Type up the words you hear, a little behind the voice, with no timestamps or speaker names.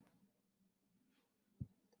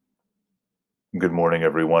Good morning,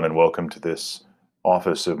 everyone, and welcome to this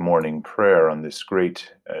office of morning prayer on this great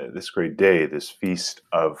day, this feast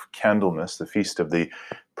of Candlemas, the feast of the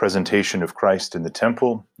presentation of Christ in the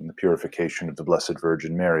temple and the purification of the Blessed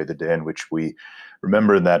Virgin Mary, the day in which we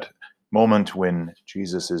remember that moment when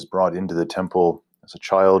Jesus is brought into the temple as a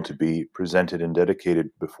child to be presented and dedicated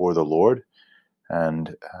before the Lord,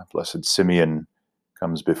 and Blessed Simeon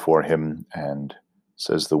comes before him and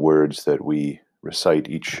says the words that we recite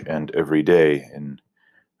each and every day in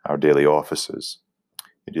our daily offices.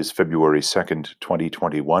 It is February 2nd,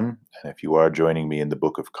 2021, and if you are joining me in the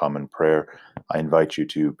Book of Common Prayer, I invite you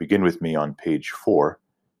to begin with me on page 4,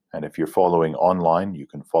 and if you're following online, you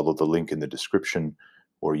can follow the link in the description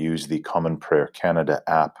or use the Common Prayer Canada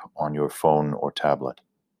app on your phone or tablet.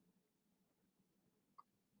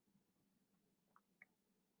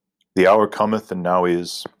 The hour cometh, and now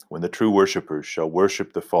is, when the true worshippers shall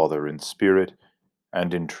worship the Father in spirit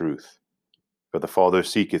and in truth, for the Father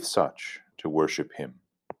seeketh such to worship him.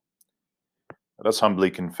 Let us humbly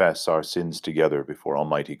confess our sins together before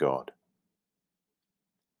Almighty God.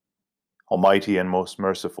 Almighty and most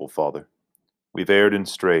merciful Father, we've erred and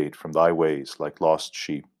strayed from thy ways like lost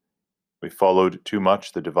sheep. We've followed too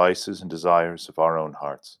much the devices and desires of our own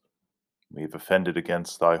hearts. We've offended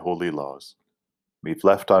against thy holy laws. We've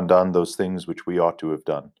left undone those things which we ought to have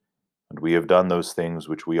done, and we have done those things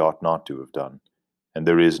which we ought not to have done, and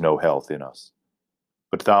there is no health in us.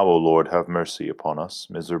 But thou, O Lord, have mercy upon us,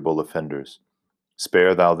 miserable offenders.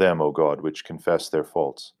 Spare thou them, O God, which confess their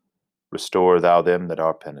faults. Restore thou them that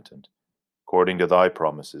are penitent, according to thy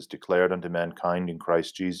promises declared unto mankind in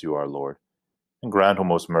Christ Jesus our Lord. And grant, O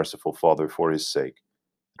most merciful Father, for his sake,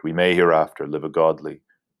 that we may hereafter live a godly,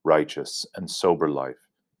 righteous, and sober life,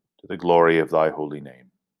 to the glory of thy holy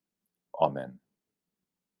name. Amen.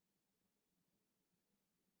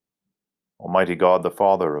 Almighty God, the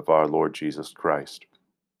Father of our Lord Jesus Christ,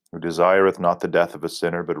 who desireth not the death of a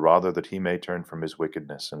sinner, but rather that he may turn from his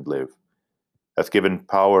wickedness and live, hath given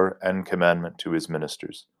power and commandment to his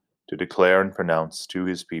ministers, to declare and pronounce to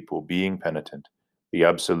his people, being penitent, the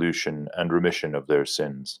absolution and remission of their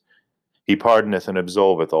sins. He pardoneth and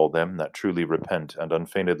absolveth all them that truly repent and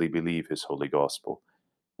unfeignedly believe his holy gospel.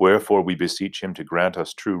 Wherefore we beseech him to grant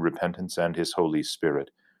us true repentance and his Holy Spirit,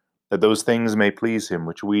 that those things may please him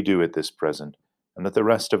which we do at this present, and that the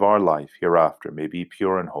rest of our life hereafter may be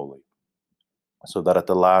pure and holy, so that at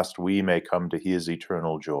the last we may come to his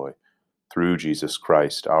eternal joy, through Jesus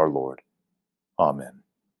Christ our Lord. Amen.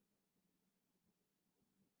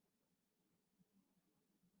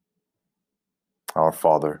 Our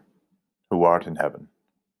Father, who art in heaven,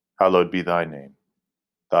 hallowed be thy name.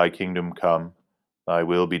 Thy kingdom come, thy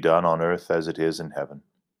will be done on earth as it is in heaven.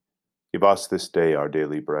 Give us this day our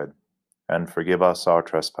daily bread, and forgive us our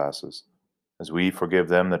trespasses, as we forgive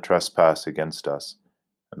them that trespass against us.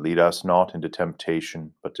 And lead us not into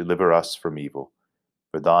temptation, but deliver us from evil.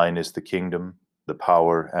 For thine is the kingdom, the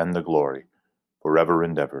power, and the glory, forever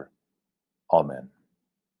and ever. Amen.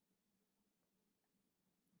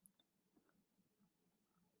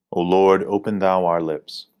 O Lord, open thou our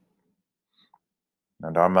lips,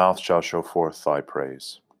 and our mouth shall show forth thy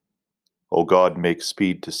praise. O God, make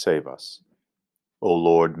speed to save us. O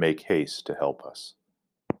Lord, make haste to help us.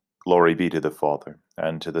 Glory be to the Father,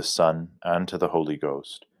 and to the Son, and to the Holy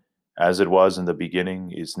Ghost, as it was in the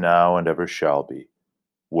beginning, is now, and ever shall be,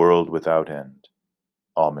 world without end.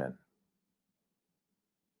 Amen.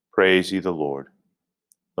 Praise ye the Lord.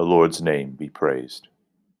 The Lord's name be praised.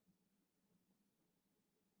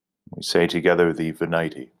 We say together the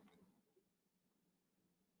Venite.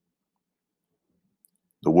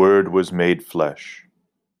 The Word was made flesh.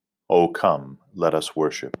 O come, let us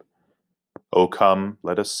worship. O come,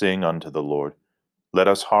 let us sing unto the Lord. Let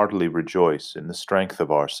us heartily rejoice in the strength of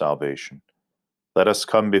our salvation. Let us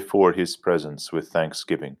come before his presence with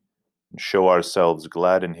thanksgiving, and show ourselves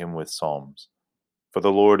glad in him with psalms. For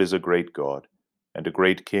the Lord is a great God, and a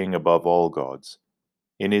great King above all gods.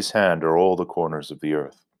 In his hand are all the corners of the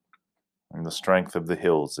earth, and the strength of the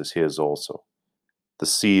hills is his also. The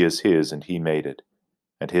sea is his, and he made it,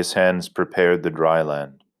 and his hands prepared the dry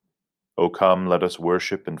land. O come, let us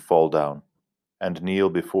worship and fall down, and kneel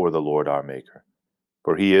before the Lord our Maker.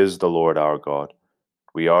 For he is the Lord our God.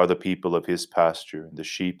 We are the people of his pasture, and the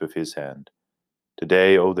sheep of his hand.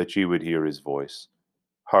 Today, O that ye would hear his voice.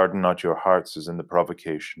 Harden not your hearts as in the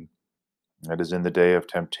provocation, as in the day of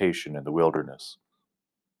temptation in the wilderness,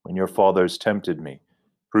 when your fathers tempted me,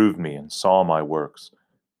 proved me, and saw my works.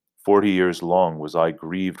 40 years long was I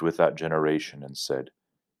grieved with that generation, and said,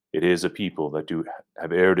 It is a people that do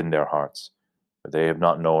have erred in their hearts, for they have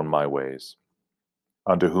not known my ways.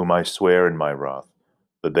 Unto whom I swear in my wrath,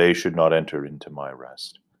 that they should not enter into my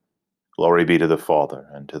rest. Glory be to the Father,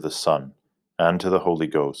 and to the Son, and to the Holy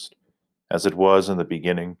Ghost, as it was in the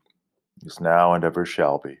beginning, is now, and ever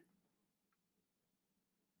shall be,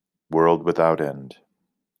 world without end.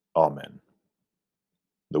 Amen.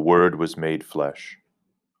 The Word was made flesh.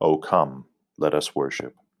 O come, let us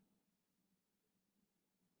worship.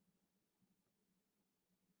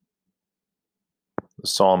 The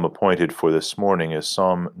psalm appointed for this morning is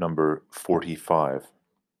Psalm number 45.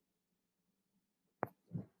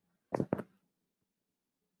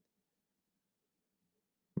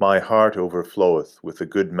 My heart overfloweth with the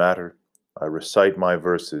good matter. I recite my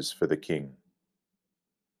verses for the King.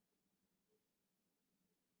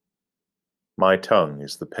 My tongue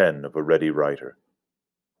is the pen of a ready writer.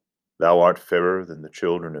 Thou art fairer than the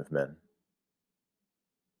children of men.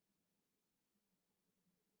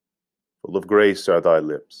 Full of grace are thy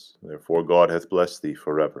lips, therefore God hath blessed thee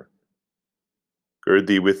forever. Gird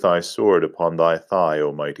thee with thy sword upon thy thigh,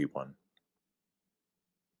 O mighty one.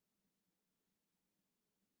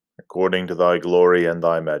 According to thy glory and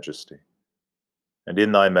thy majesty. And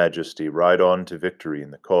in thy majesty ride on to victory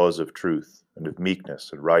in the cause of truth, and of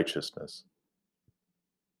meekness and righteousness.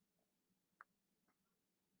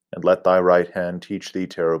 And let thy right hand teach thee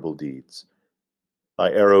terrible deeds.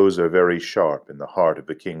 Thy arrows are very sharp in the heart of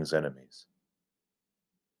the king's enemies.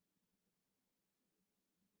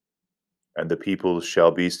 And the peoples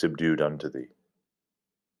shall be subdued unto thee.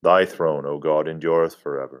 Thy throne, O God, endureth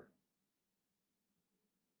forever.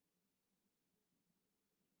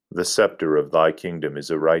 The scepter of thy kingdom is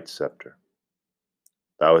a right scepter.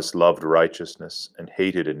 Thou hast loved righteousness and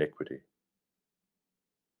hated iniquity.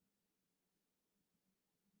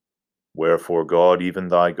 Wherefore God, even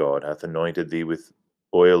thy God, hath anointed thee with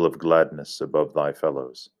oil of gladness above thy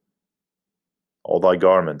fellows. All thy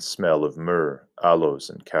garments smell of myrrh, aloes,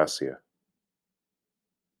 and cassia.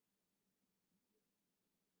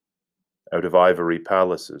 Out of ivory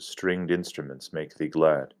palaces stringed instruments make thee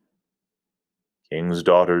glad. Kings'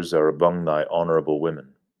 daughters are among thy honorable women.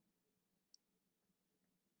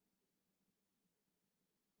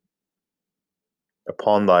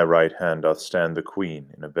 Upon thy right hand doth stand the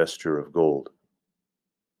queen in a vesture of gold.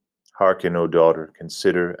 Hearken, O daughter,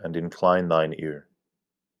 consider and incline thine ear.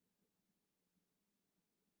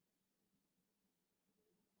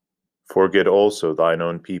 Forget also thine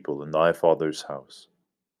own people in thy father's house.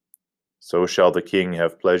 So shall the king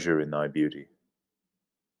have pleasure in thy beauty.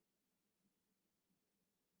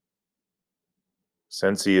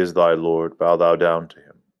 Since he is thy Lord, bow thou down to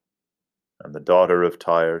him, and the daughter of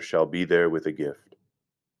Tyre shall be there with a gift.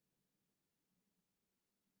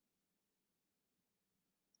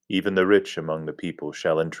 Even the rich among the people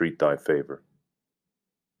shall entreat thy favor.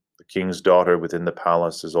 The king's daughter within the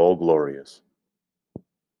palace is all glorious.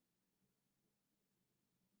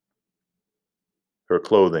 Her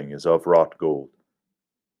clothing is of wrought gold.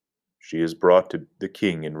 She is brought to the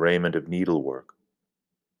king in raiment of needlework.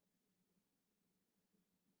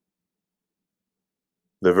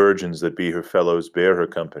 The virgins that be her fellows bear her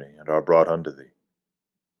company, and are brought unto thee.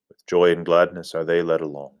 With joy and gladness are they led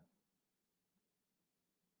along.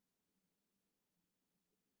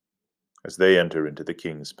 As they enter into the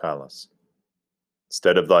king's palace,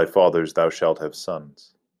 instead of thy fathers thou shalt have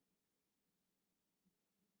sons,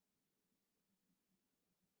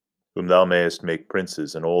 whom thou mayest make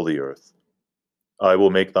princes in all the earth. I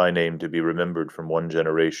will make thy name to be remembered from one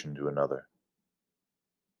generation to another.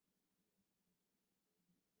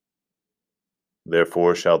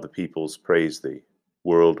 Therefore shall the peoples praise thee,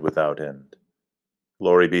 world without end.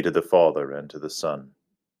 Glory be to the Father, and to the Son,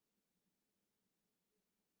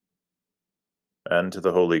 and to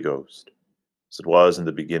the Holy Ghost, as it was in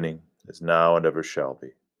the beginning, is now, and ever shall be,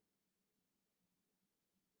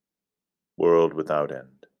 world without end.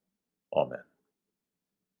 Amen.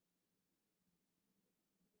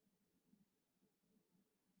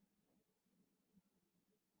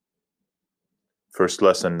 First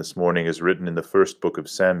lesson this morning is written in the first book of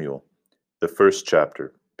Samuel, the first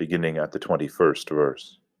chapter, beginning at the 21st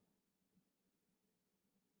verse.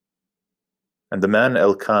 And the man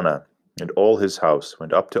Elkanah and all his house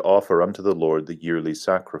went up to offer unto the Lord the yearly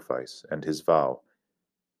sacrifice and his vow.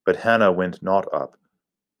 But Hannah went not up,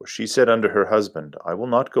 for she said unto her husband, I will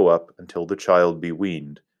not go up until the child be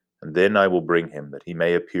weaned, and then I will bring him, that he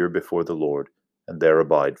may appear before the Lord, and there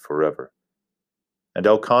abide forever. And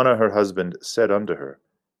Elkanah her husband said unto her,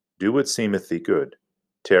 Do what seemeth thee good.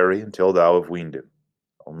 Tarry until thou have weaned him.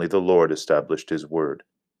 Only the Lord established his word.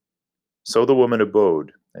 So the woman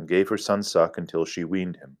abode, and gave her son suck until she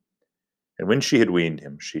weaned him. And when she had weaned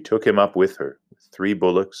him, she took him up with her, with 3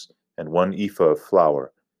 bullocks, and 1 ephah of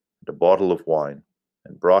flour, and a bottle of wine,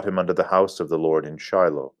 and brought him unto the house of the Lord in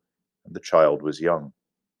Shiloh, and the child was young.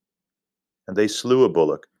 And they slew a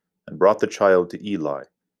bullock, and brought the child to Eli.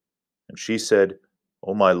 And she said,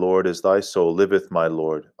 O my Lord, as thy soul liveth, my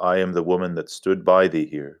Lord, I am the woman that stood by thee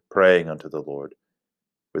here, praying unto the Lord.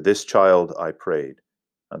 For this child I prayed,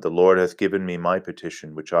 and the Lord hath given me my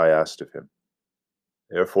petition which I asked of him.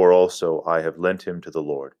 Therefore also I have lent him to the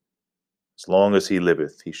Lord. As long as he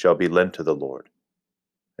liveth, he shall be lent to the Lord.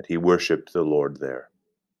 And he worshipped the Lord there.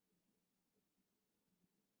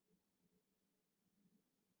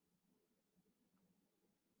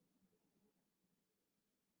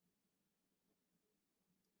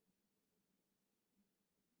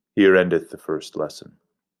 Here endeth the first lesson.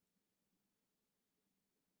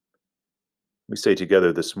 We say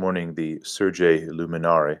together this morning the Surge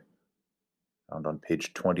Luminare, found on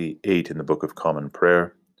page 28 in the Book of Common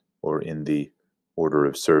Prayer, or in the Order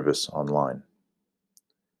of Service online.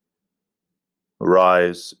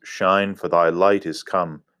 Arise, shine, for thy light is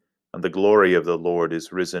come, and the glory of the Lord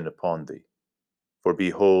is risen upon thee. For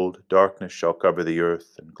behold, darkness shall cover the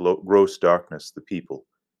earth, and gross darkness the people.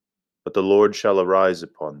 But the Lord shall arise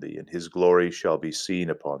upon thee, and his glory shall be seen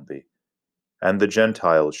upon thee. And the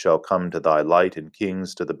Gentiles shall come to thy light, and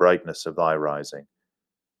kings to the brightness of thy rising.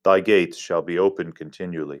 Thy gates shall be open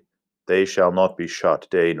continually, they shall not be shut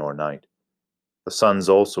day nor night. The sons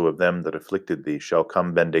also of them that afflicted thee shall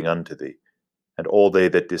come bending unto thee, and all they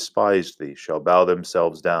that despised thee shall bow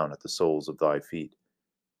themselves down at the soles of thy feet.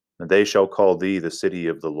 And they shall call thee the city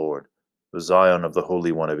of the Lord, the Zion of the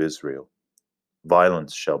Holy One of Israel.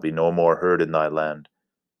 Violence shall be no more heard in thy land,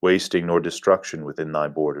 wasting nor destruction within thy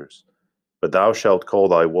borders. But thou shalt call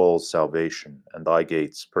thy walls salvation, and thy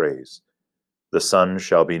gates praise. The sun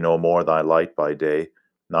shall be no more thy light by day,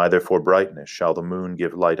 neither for brightness shall the moon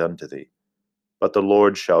give light unto thee. But the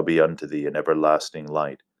Lord shall be unto thee an everlasting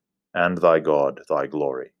light, and thy God thy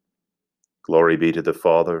glory. Glory be to the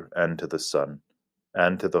Father, and to the Son,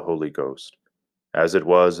 and to the Holy Ghost, as it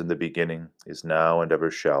was in the beginning, is now, and ever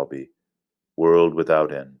shall be, world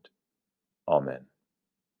without end. Amen.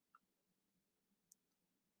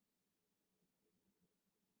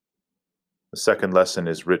 The second lesson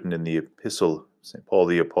is written in the Epistle, St. Paul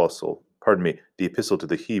the Apostle, the Epistle to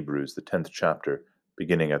the Hebrews, the 10th chapter,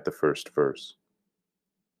 beginning at the first verse.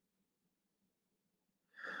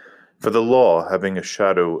 For the law, having a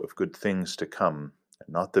shadow of good things to come, and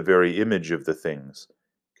not the very image of the things,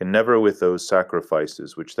 can never with those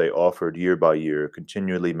sacrifices which they offered year by year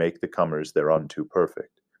continually make the comers thereunto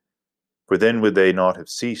perfect. For then would they not have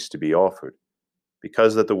ceased to be offered,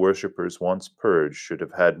 because that the worshippers once purged should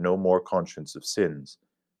have had no more conscience of sins.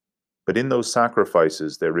 But in those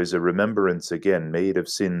sacrifices there is a remembrance again made of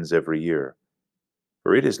sins every year.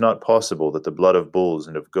 For it is not possible that the blood of bulls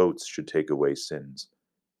and of goats should take away sins.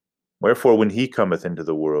 Wherefore when he cometh into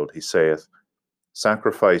the world, he saith,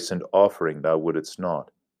 Sacrifice and offering thou wouldest not,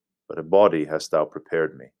 but a body hast thou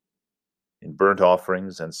prepared me. In burnt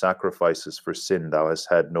offerings and sacrifices for sin thou hast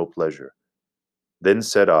had no pleasure. Then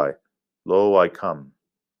said I, Lo, I come.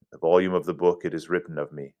 In the volume of the book it is written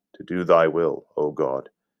of me, to do thy will, O God.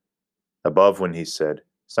 Above when he said,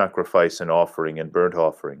 Sacrifice and offering and burnt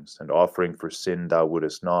offerings, and offering for sin thou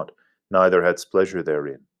wouldest not, neither hadst pleasure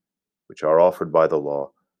therein, which are offered by the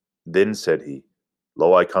law. Then said he,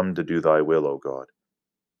 Lo, I come to do thy will, O God.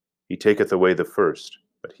 He taketh away the first,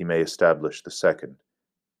 but he may establish the second,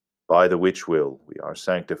 by the which will we are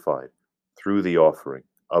sanctified, through the offering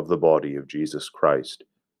of the body of Jesus Christ,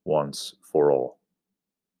 once for all.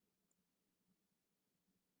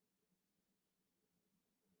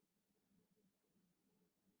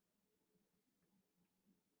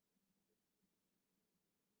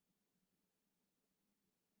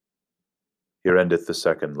 Here endeth the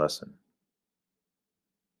second lesson.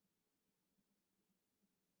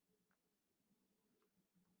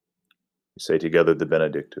 We say together the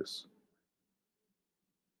Benedictus.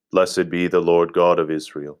 Blessed be the Lord God of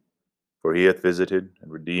Israel, for he hath visited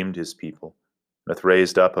and redeemed his people, and hath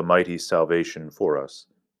raised up a mighty salvation for us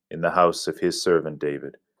in the house of his servant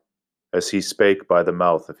David, as he spake by the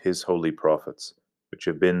mouth of his holy prophets, which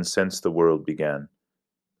have been since the world began,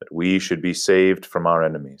 that we should be saved from our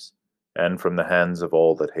enemies, and from the hands of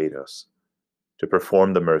all that hate us, to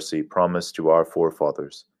perform the mercy promised to our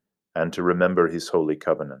forefathers, and to remember his holy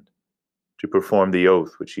covenant, to perform the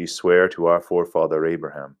oath which he sware to our forefather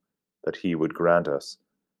Abraham, that he would grant us,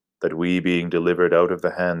 that we, being delivered out of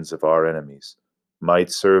the hands of our enemies,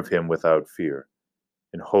 might serve him without fear,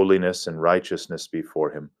 in holiness and righteousness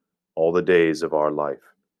before him, all the days of our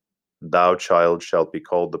life. And thou, child, shalt be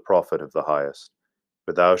called the prophet of the highest,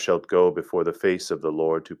 for thou shalt go before the face of the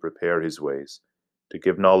Lord to prepare his ways, to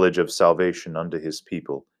give knowledge of salvation unto his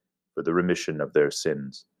people, for the remission of their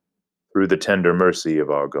sins, through the tender mercy of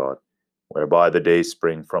our God, whereby the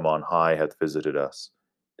dayspring from on high hath visited us,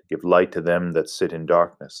 to give light to them that sit in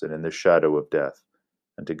darkness and in the shadow of death,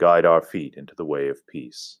 and to guide our feet into the way of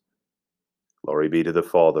peace. Glory be to the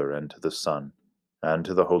Father, and to the Son, and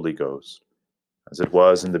to the Holy Ghost, as it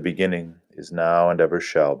was in the beginning, is now, and ever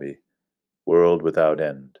shall be, world without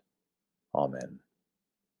end. Amen.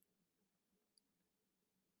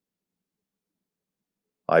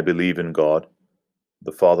 I believe in God,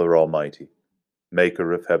 the Father Almighty,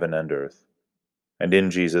 maker of heaven and earth, and in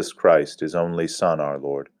Jesus Christ, his only Son, our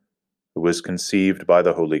Lord, who was conceived by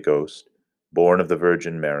the Holy Ghost, born of the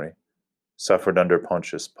Virgin Mary, suffered under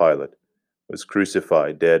Pontius Pilate, was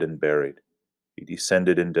crucified, dead, and buried. He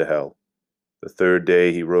descended into hell. The third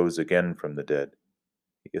day he rose again from the dead.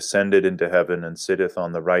 He ascended into heaven, and sitteth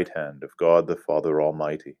on the right hand of God the Father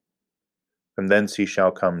Almighty. From thence he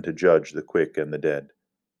shall come to judge the quick and the dead.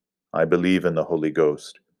 I believe in the Holy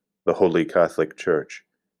Ghost, the holy Catholic Church,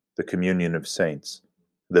 the communion of saints,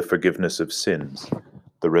 the forgiveness of sins,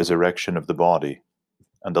 the resurrection of the body,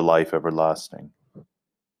 and the life everlasting.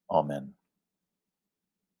 Amen.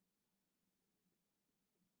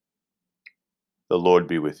 The Lord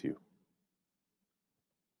be with you.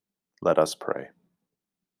 Let us pray.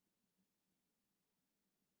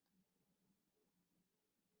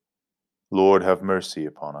 Lord, have mercy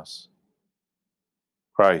upon us.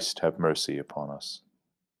 Christ, have mercy upon us.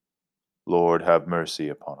 Lord, have mercy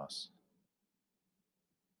upon us.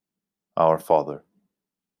 Our Father,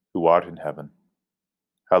 who art in heaven,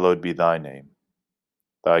 hallowed be thy name.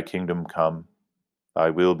 Thy kingdom come, thy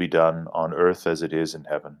will be done on earth as it is in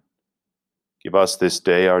heaven. Give us this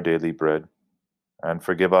day our daily bread, and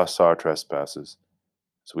forgive us our trespasses,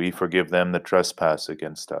 as we forgive them that trespass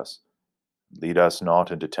against us. Lead us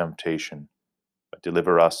not into temptation, but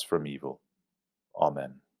deliver us from evil.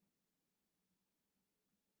 Amen.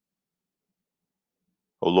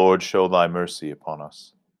 O Lord, show thy mercy upon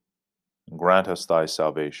us, and grant us thy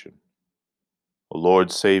salvation. O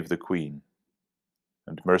Lord, save the Queen,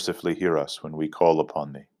 and mercifully hear us when we call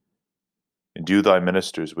upon thee. Endue thy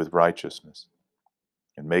ministers with righteousness,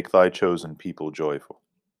 and make thy chosen people joyful.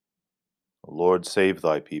 O Lord, save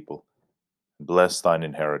thy people, and bless thine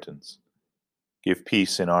inheritance. Give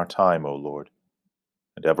peace in our time, O Lord,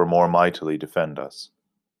 and evermore mightily defend us.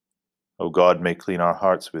 O God, make clean our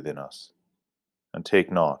hearts within us, and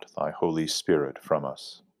take not thy Holy Spirit from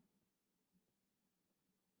us.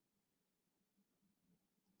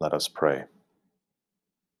 Let us pray.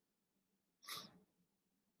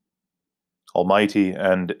 Almighty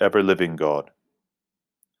and ever-living God,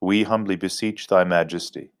 we humbly beseech thy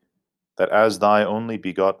majesty, that as thy only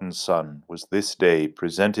begotten Son was this day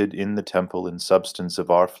presented in the temple in substance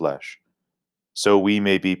of our flesh, so we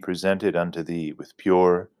may be presented unto thee with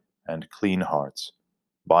pure and clean hearts,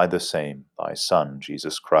 by the same thy Son,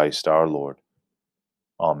 Jesus Christ our Lord.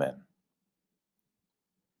 Amen.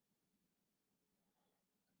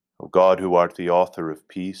 O God, who art the author of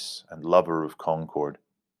peace and lover of concord,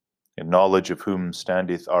 in knowledge of whom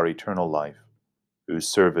standeth our eternal life, whose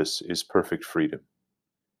service is perfect freedom,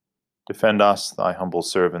 defend us, thy humble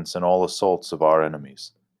servants, in all assaults of our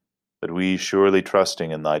enemies, that we, surely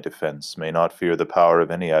trusting in thy defense, may not fear the power of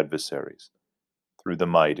any adversaries, through the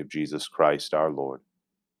might of Jesus Christ our Lord.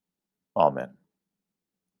 Amen.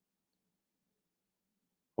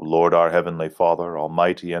 O Lord, our heavenly Father,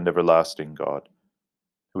 almighty and everlasting God,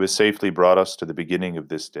 who has safely brought us to the beginning of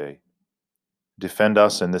this day, defend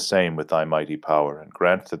us in the same with thy mighty power, and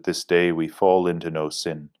grant that this day we fall into no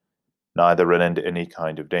sin, neither run into any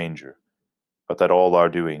kind of danger, but that all our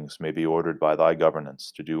doings may be ordered by thy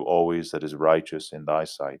governance to do always that is righteous in thy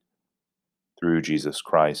sight, through Jesus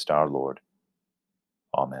Christ our Lord.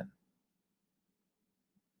 Amen.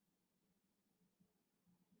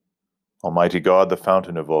 Almighty God, the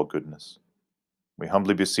fountain of all goodness, we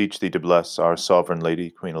humbly beseech thee to bless our sovereign Lady,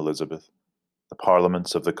 Queen Elizabeth, the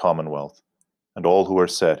parliaments of the Commonwealth, and all who are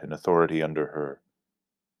set in authority under her,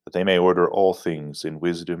 that they may order all things in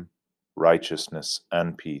wisdom, righteousness,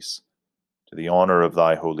 and peace, to the honor of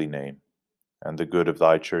thy holy name, and the good of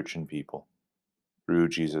thy church and people, through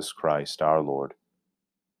Jesus Christ our Lord.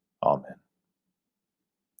 Amen.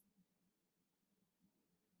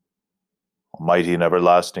 Almighty and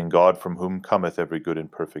everlasting God, from whom cometh every good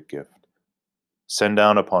and perfect gift, send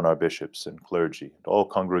down upon our bishops and clergy and all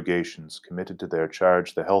congregations committed to their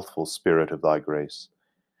charge the healthful spirit of thy grace,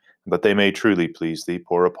 and that they may truly please thee,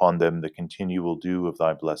 pour upon them the continual dew of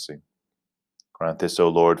thy blessing. Grant this, O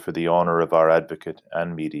Lord, for the honor of our advocate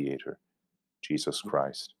and mediator, Jesus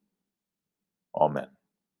Christ. Amen.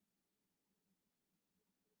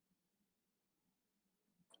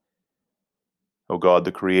 O God,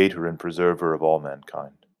 the Creator and Preserver of all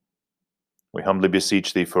mankind, we humbly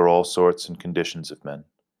beseech thee for all sorts and conditions of men,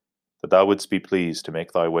 that thou wouldst be pleased to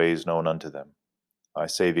make thy ways known unto them, thy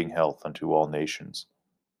saving health unto all nations.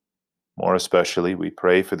 More especially we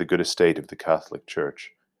pray for the good estate of the Catholic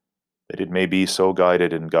Church, that it may be so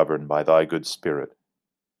guided and governed by thy good Spirit,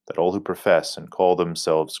 that all who profess and call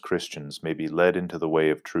themselves Christians may be led into the way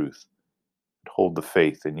of truth, and hold the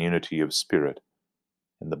faith in unity of spirit,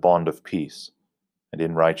 in the bond of peace, and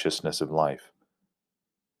in righteousness of life.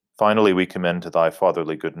 Finally, we commend to thy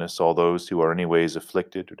fatherly goodness all those who are any ways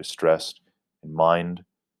afflicted or distressed in mind,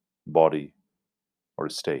 body, or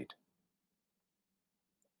estate.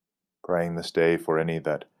 Praying this day for any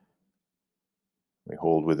that we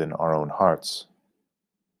hold within our own hearts,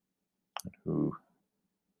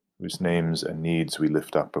 whose names and needs we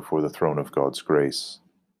lift up before the throne of God's grace.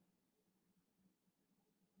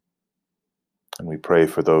 And we pray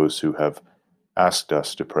for those who have asked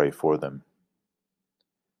us to pray for them,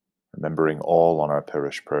 remembering all on our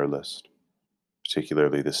parish prayer list,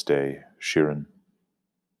 particularly this day: Sharon,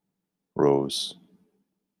 Rose,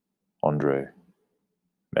 Andre,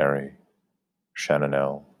 Mary,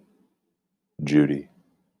 Shannonelle, Judy,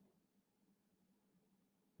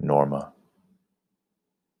 Norma,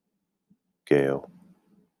 Gail,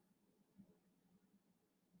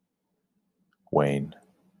 Wayne,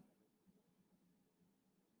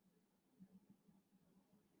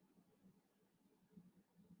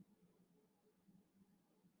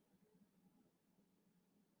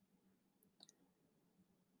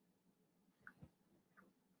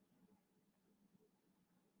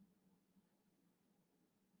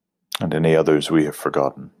 and any others we have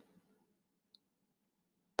forgotten,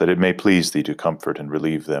 that it may please thee to comfort and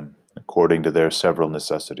relieve them according to their several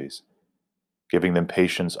necessities, giving them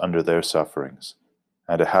patience under their sufferings,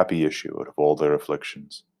 and a happy issue out of all their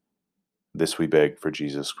afflictions. This we beg for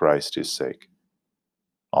Jesus Christ, his sake.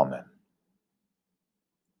 Amen.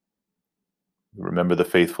 We remember the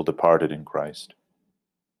faithful departed in Christ: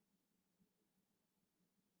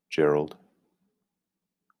 Gerald,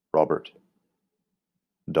 Robert,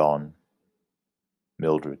 Dawn,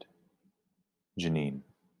 Mildred, Janine.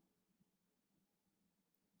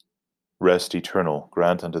 Rest eternal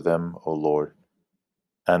grant unto them, O Lord,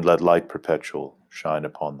 and let light perpetual shine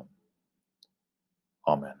upon them.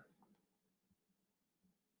 Amen.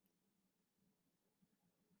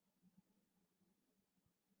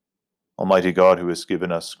 Almighty God, who has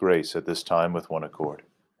given us grace at this time with one accord,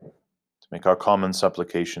 to make our common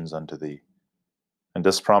supplications unto thee, and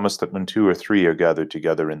dost promise that when 2 or 3 are gathered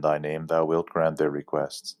together in thy name, thou wilt grant their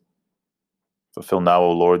requests. Fulfill now,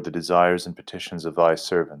 O Lord, the desires and petitions of thy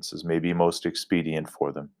servants, as may be most expedient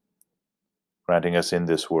for them, granting us in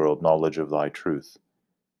this world knowledge of thy truth,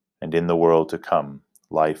 and in the world to come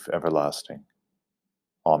life everlasting.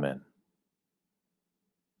 Amen.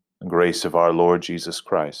 The grace of our Lord Jesus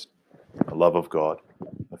Christ, the love of God,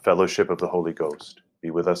 the fellowship of the Holy Ghost,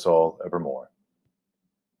 be with us all evermore.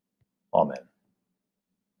 Amen.